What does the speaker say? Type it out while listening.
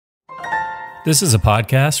This is a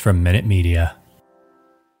podcast from Minute Media.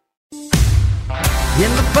 In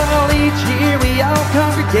the fall each year we all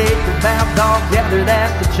congregate, devout all gathered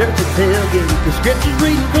at the church at tailgate. The scriptures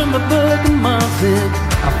reading from the book of Munson,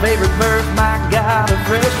 our favorite verse, my God, a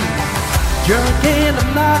freshman. Drunk and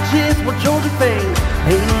obnoxious, well Georgia fans,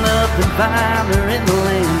 ain't nothing finer in the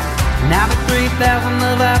land. Now the 3,000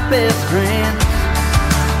 of our best friends,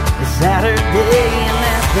 it's Saturday in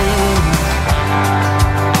Athens.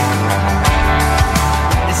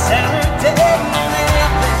 It's Saturday in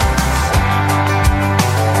Athens.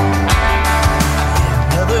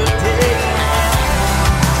 Another day in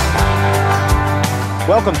Athens.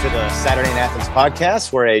 Welcome to the Saturday in Athens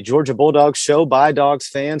podcast. We're a Georgia Bulldogs show by Dogs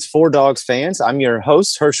fans for Dogs fans. I'm your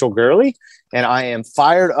host, Herschel Gurley, and I am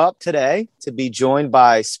fired up today to be joined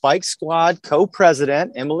by Spike Squad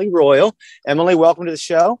co-president Emily Royal. Emily, welcome to the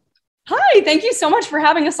show. Hi, thank you so much for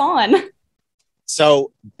having us on.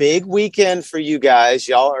 So, big weekend for you guys.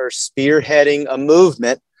 Y'all are spearheading a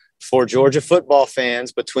movement for Georgia football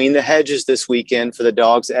fans between the hedges this weekend for the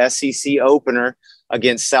Dogs SEC opener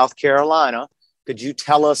against South Carolina. Could you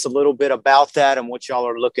tell us a little bit about that and what y'all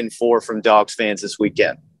are looking for from Dogs fans this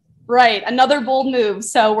weekend? Right, another bold move.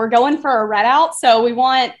 So we're going for a red out. So we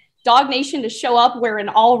want Dog Nation to show up wearing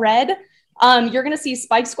all red. You're going to see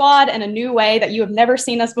Spike Squad in a new way that you have never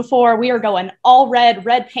seen us before. We are going all red,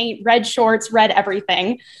 red paint, red shorts, red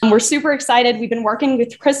everything. We're super excited. We've been working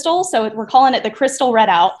with Crystal, so we're calling it the Crystal Red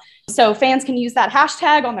Out. So fans can use that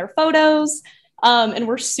hashtag on their photos, and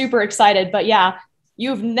we're super excited. But yeah,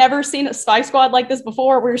 you've never seen a Spike Squad like this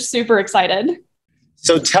before. We're super excited.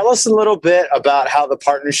 So tell us a little bit about how the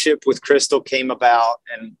partnership with Crystal came about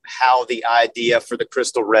and how the idea for the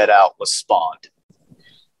Crystal Red Out was spawned.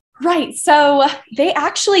 Right. So they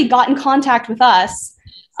actually got in contact with us.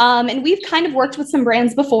 And we've kind of worked with some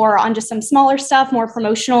brands before on just some smaller stuff, more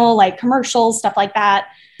promotional, like commercials, stuff like that.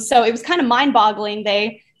 So it was kind of mind-boggling.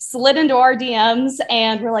 They slid into our DMs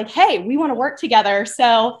and we're like, hey, we want to work together.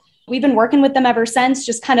 So we've been working with them ever since,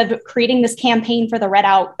 just kind of creating this campaign for the Red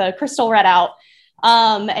Out, the Crystal Red Out.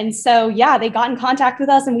 And so, yeah, they got in contact with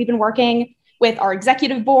us and we've been working with our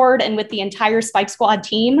executive board and with the entire Spike Squad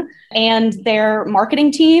team and their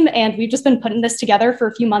marketing team. And we've just been putting this together for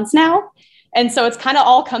a few months now. And so it's kind of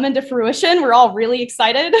all coming to fruition. We're all really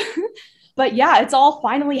excited. But yeah, it's all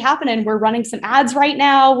finally happening. We're running some ads right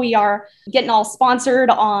now. We are getting all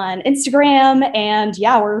sponsored on Instagram. And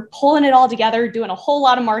yeah, we're pulling it all together, doing a whole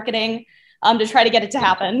lot of marketing to try to get it to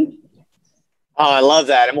happen. Oh, I love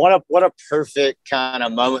that. And what a perfect kind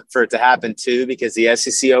of moment for it to happen too, because the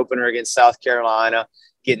SEC opener against South Carolina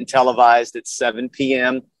getting televised at 7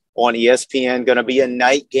 p.m. on ESPN, going to be a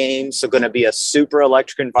night game. So going to be a super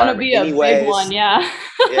electric environment. Going to be a big one. Yeah.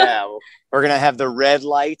 Yeah. We're going to have the red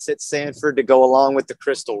lights at Sanford to go along with the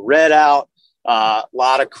Crystal Red Out. A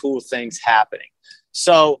lot of cool things happening.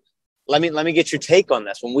 So let me get your take on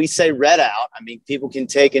this. When we say red out, I mean, people can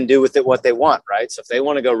take and do with it what they want, right? So if they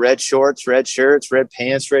want to go red shorts, red shirts, red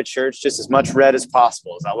pants, red shirts, just as much red as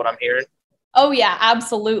possible. Is that what I'm hearing? Oh, yeah,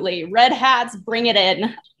 absolutely. Red hats, bring it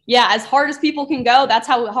in. Yeah, as hard as people can go, that's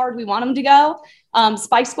how hard we want them to go.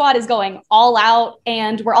 Spike Squad is going all out,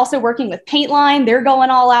 and we're also working with Paint Line. They're going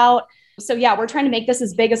all out. So, yeah, we're trying to make this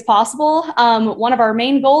as big as possible. One of our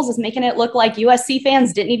main goals is making it look like USC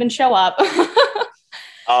fans didn't even show up.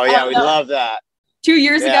 Oh, yeah, we love that. 2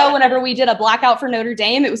 years ago, whenever we did a blackout for Notre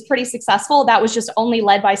Dame, it was pretty successful. That was just only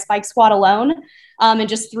led by Spike Squad alone, and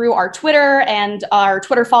just through our Twitter and our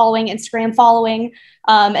Twitter following, Instagram following,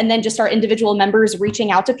 and then just our individual members reaching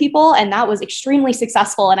out to people. And that was extremely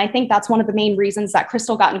successful. And I think that's one of the main reasons that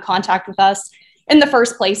Crystal got in contact with us in the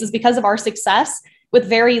first place, is because of our success with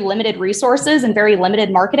very limited resources and very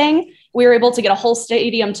limited marketing. We were able to get a whole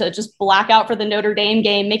stadium to just black out for the Notre Dame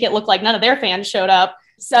game, make it look like none of their fans showed up.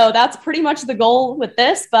 So that's pretty much the goal with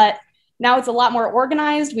this, but now it's a lot more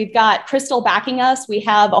organized. We've got Crystal backing us. We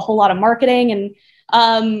have a whole lot of marketing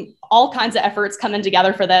and all kinds of efforts coming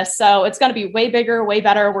together for this. So it's going to be way bigger, way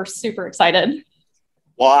better. We're super excited.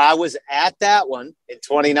 Well, I was at that one in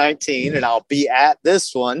 2019 and I'll be at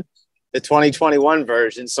this one, the 2021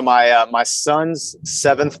 version. So my son's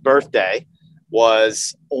 7th birthday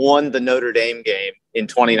was on the Notre Dame game in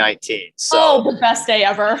 2019. So, the best day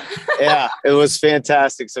ever. Yeah, it was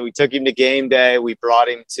fantastic. So we took him to game day. We brought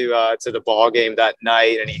him to the ball game that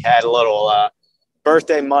night, and he had a little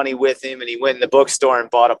birthday money with him, and he went in the bookstore and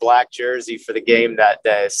bought a black jersey for the game that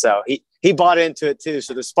day. So he bought into it too.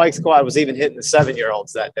 So the Spike Squad was even hitting the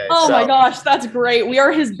 7-year-olds that day. Oh my gosh, that's great. We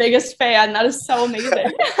are his biggest fan. That is so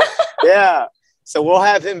amazing. Yeah. So we'll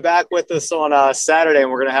have him back with us on Saturday,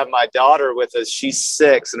 and we're going to have my daughter with us. She's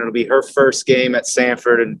 6, and it'll be her first game at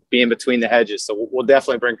Sanford and be in between the hedges. So we'll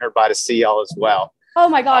definitely bring her by to see y'all as well. Oh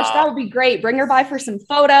my gosh, that would be great. Bring her by for some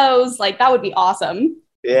photos. Like, that would be awesome.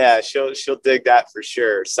 Yeah, she'll dig that for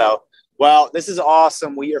sure. So, well, this is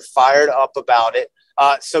awesome. We are fired up about it.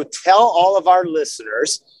 So tell all of our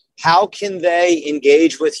listeners, how can they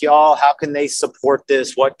engage with y'all? How can they support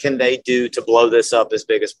this? What can they do to blow this up as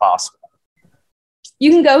big as possible? You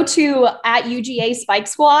can go to @UGA Spike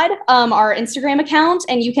Squad, our Instagram account,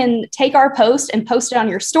 and you can take our post and post it on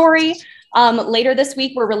your story. Later this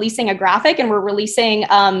week, we're releasing a graphic and we're releasing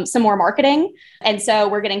some more marketing. And so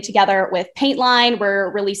we're getting together with Paintline. We're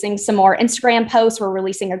releasing some more Instagram posts. We're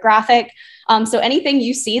releasing a graphic. So anything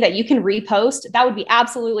you see that you can repost, that would be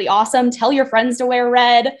absolutely awesome. Tell your friends to wear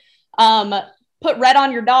red. Put red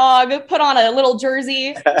on your dog. Put on a little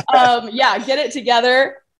jersey. Get it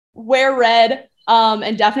together. Wear red.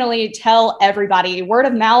 And definitely tell everybody. Word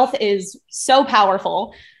of mouth is so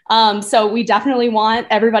powerful. So we definitely want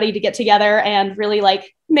everybody to get together and really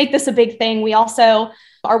like make this a big thing. We also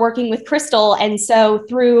are working with Crystal. And so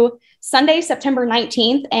through Sunday, September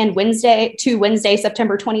 19th and Wednesday,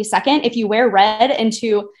 September 22nd, if you wear red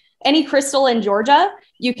into any Crystal in Georgia,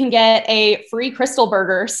 you can get a free Crystal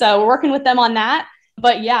burger. So we're working with them on that.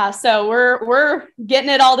 But yeah, so we're getting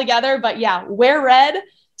it all together. But yeah, wear red.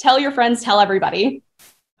 Tell your friends, tell everybody.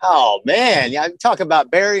 Oh, man. Yeah, I'm talking about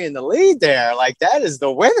burying the lead there. Like, that is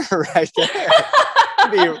the winner right there.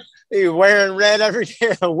 be wearing red every day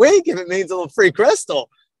of the week if it means a little free Crystal.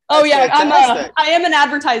 That's fantastic. I am an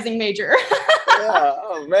advertising major. Yeah.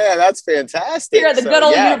 Oh, man, that's fantastic. Here at the good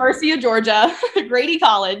old University of Georgia, Grady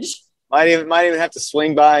College. Might even have to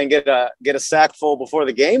swing by and get a sack full before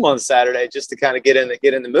the game on Saturday just to kind of get in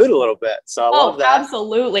the mood a little bit. So I love that.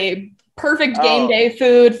 Absolutely. Perfect game day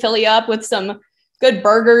food. Fill you up with some good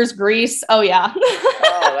burgers, grease. Oh, yeah.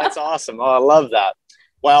 Oh, that's awesome. Oh, I love that.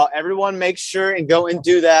 Well, everyone make sure and go and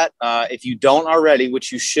do that. If you don't already,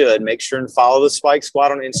 which you should, make sure and follow the Spike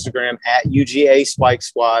Squad on Instagram @UGA Spike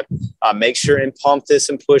Squad. Make sure and pump this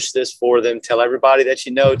and push this for them. Tell everybody that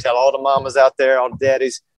you know. Tell all the mamas out there, all the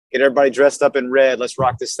daddies. Get everybody dressed up in red. Let's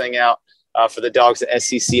rock this thing out for the Dogs at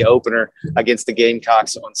SEC opener against the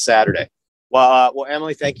Gamecocks on Saturday. Well,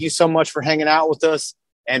 Emily, thank you so much for hanging out with us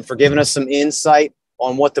and for giving us some insight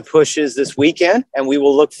on what the push is this weekend. And we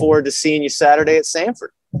will look forward to seeing you Saturday at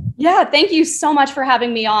Sanford. Yeah, thank you so much for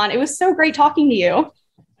having me on. It was so great talking to you. All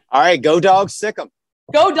right, go Dogs, sick 'em.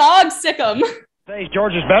 Go Dogs, sick 'em. Hey,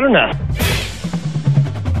 Georgia's better now.